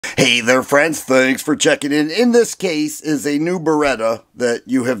Hey there friends, thanks for checking in. In this case is a new Beretta that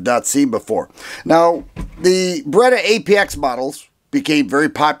you have not seen before. Now, the Beretta APX models became very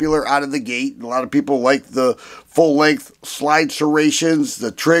popular out of the gate. A lot of people like the full-length slide serrations,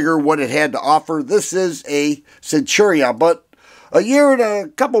 the trigger, what it had to offer. This is a Centurion, but a year and a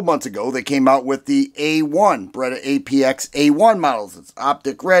couple months ago, they came out with the A1, Beretta APX A1 models. It's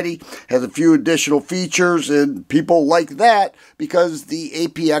optic ready, has a few additional features, and people like that because the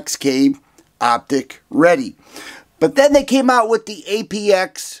APX came optic ready. But then they came out with the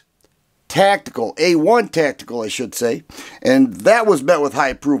APX Tactical, A1 Tactical, I should say, and that was met with high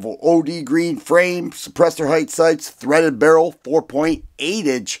approval. OD green frame, suppressor height sights, threaded barrel,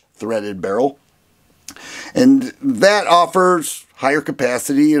 4.8-inch threaded barrel. And that offers higher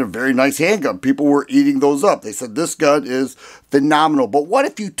capacity and a very nice handgun. People were eating those up. They said this gun is phenomenal. But what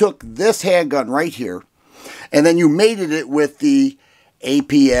if you took this handgun right here and then you mated it with the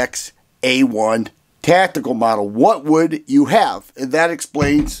APX A1 Tactical model? What would you have? And that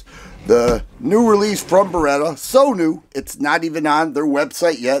explains the new release from Beretta. So new, it's not even on their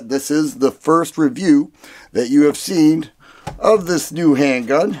website yet. This is the first review that you have seen of this new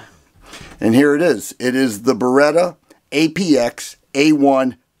handgun. And here it is. It is the Beretta APX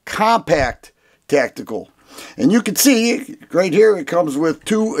A1 Compact Tactical. And you can see right here it comes with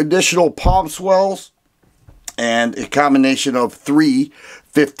 2 additional palm swells and a combination of 3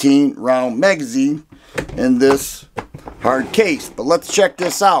 15-round magazine in this hard case. But let's check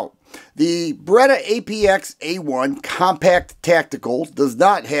this out. The Beretta APX A1 Compact Tactical does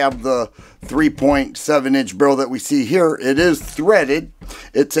not have the 3.7-inch barrel that we see here. It is threaded.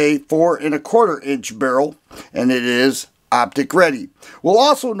 It's a 4.25-inch barrel, and it is optic ready. We'll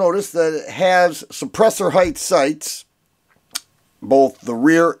also notice that it has suppressor height sights. Both the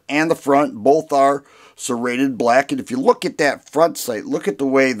rear and the front, both are serrated black. And if you look at that front sight, look at the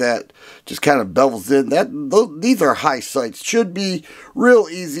way that just kind of bevels in. These are high sights. Should be real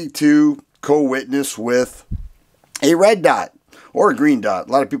easy to co-witness with a red dot or a green dot.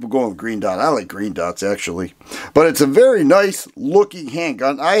 A lot of people go with green dot. I like green dots actually. But it's a very nice looking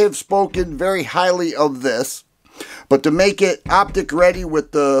handgun. I have spoken very highly of this. But to make it optic ready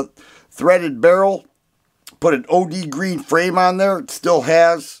with the threaded barrel, put an OD green frame on there. It still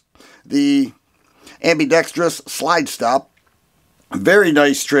has the ambidextrous slide stop. Very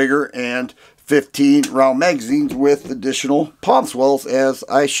nice trigger and 15-round magazines with additional palm swells as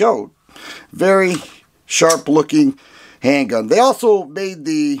I showed. Very sharp looking handgun. They also made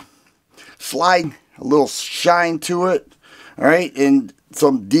the slide a little shine to it. Alright, and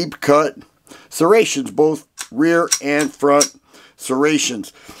some deep cut serrations, both rear and front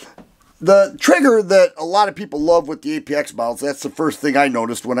serrations. The trigger that a lot of people love with the APX models, that's the first thing I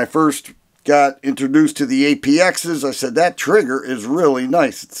noticed when I first got introduced to the APXs. I said, that trigger is really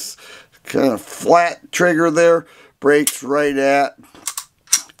nice. It's kind of flat trigger there. Breaks right at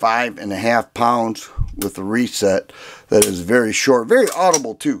 5.5 pounds with a reset. That is very short. Very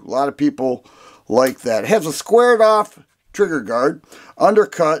audible too. A lot of people like that. It has a squared off trigger guard.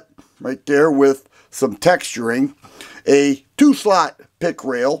 Undercut right there with some texturing. A 2-slot pick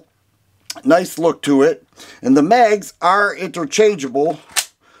rail. Nice look to it. And the mags are interchangeable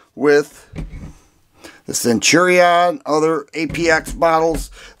with the Centurion, other APX models.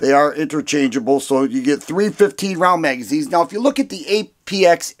 They are interchangeable, so you get 3 15-round magazines. Now, if you look at the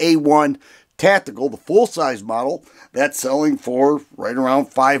APX A1 Tactical, the full-size model, that's selling for right around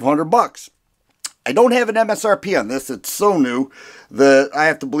 $500. I don't have an MSRP on this. It's so new that I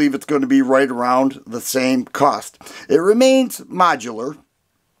have to believe it's going to be right around the same cost. It remains modular.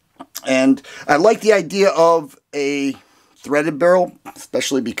 And I like the idea of a threaded barrel,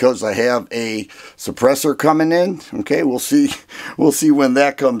 especially because I have a suppressor coming in. Okay, we'll see when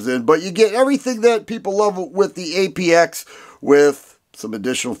that comes in. But you get everything that people love with the APX with some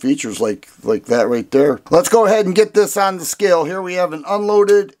additional features like that right there. Let's go ahead and get this on the scale. Here we have an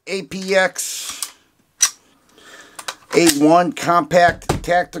unloaded APX A1 Compact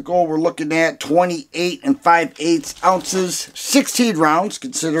Tactical. We're looking at 28 5/8 ounces, 16 rounds,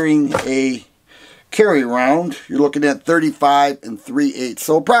 considering a carry round. You're looking at 35 3/8.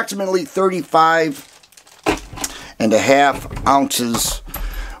 So approximately 35.5 ounces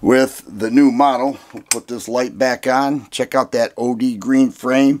with the new model. We'll put this light back on. Check out that OD green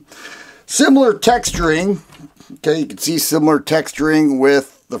frame. Similar texturing. Okay, you can see similar texturing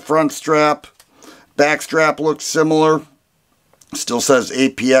with the front strap. Back strap looks similar. Still says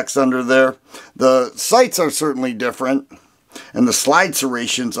APX under there. The sights are certainly different. And the slide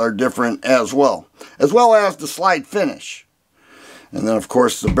serrations are different as well as the slide finish. And then, of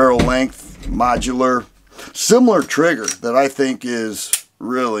course, the barrel length, modular, similar trigger that I think is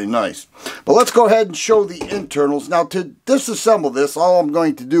really nice. But let's go ahead and show the internals. Now to disassemble this, all I'm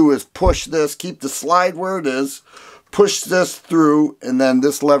going to do is push this, keep the slide where it is, push this through, and then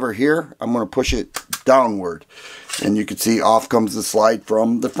this lever here, I'm going to push it downward. And you can see off comes the slide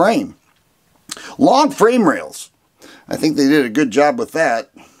from the frame. Long frame rails. I think they did a good job with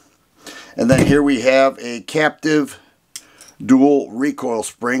that. And then here we have a captive dual recoil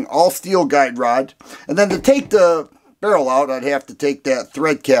spring, all steel guide rod. And then to take the barrel out, I'd have to take that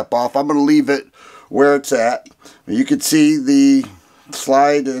thread cap off. I'm going to leave it where it's at. You can see the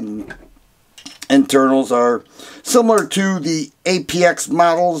slide and internals are similar to the APX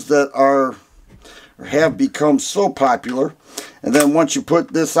models that have become so popular. And then once you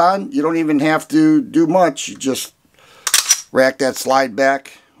put this on, you don't even have to do much. You just rack that slide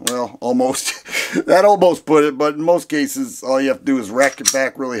back. Well, almost. That almost put it, but in most cases, all you have to do is rack it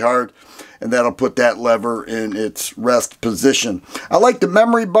back really hard, and that'll put that lever in its rest position. I like the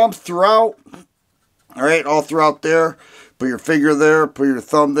memory bumps throughout. All right, all throughout there. Put your finger there, put your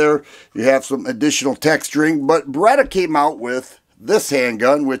thumb there. You have some additional texturing, but Beretta came out with this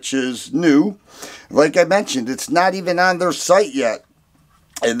handgun, which is new. Like I mentioned, it's not even on their site yet.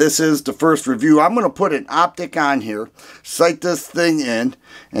 And this is the first review. I'm going to put an optic on here, sight this thing in,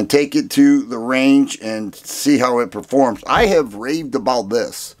 and take it to the range and see how it performs. I have raved about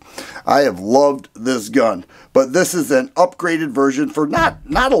this. I have loved this gun. But this is an upgraded version for not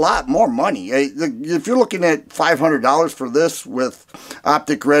a lot more money. If you're looking at $500 for this with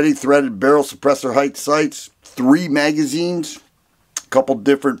optic ready, threaded barrel suppressor height sights, 3 magazines, a couple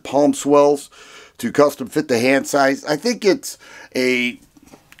different palm swells to custom fit the hand size, I think it's a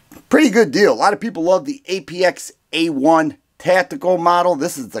pretty good deal. A lot of people love the APX A1 tactical model.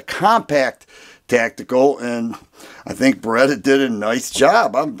 This is the compact tactical, and I think Beretta did a nice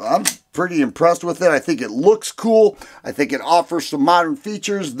job. I'm pretty impressed with it. I think it looks cool. I think it offers some modern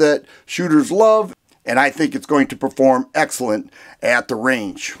features that shooters love, and I think it's going to perform excellent at the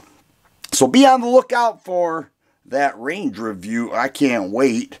range. So be on the lookout for that range review. I can't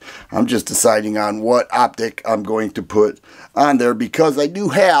wait. I'm just deciding on what optic I'm going to put on there, because I do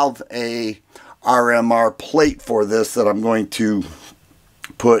have a RMR plate for this that I'm going to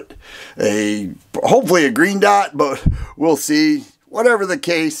put hopefully a green dot, but we'll see. Whatever the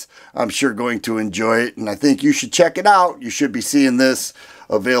case, I'm sure going to enjoy it, and I think you should check it out. You should be seeing this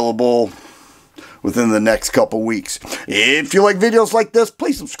available within the next couple weeks. If you like videos like this,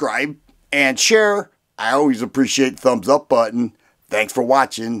 please subscribe and share. I always appreciate the thumbs up button. Thanks for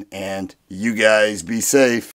watching, and you guys be safe.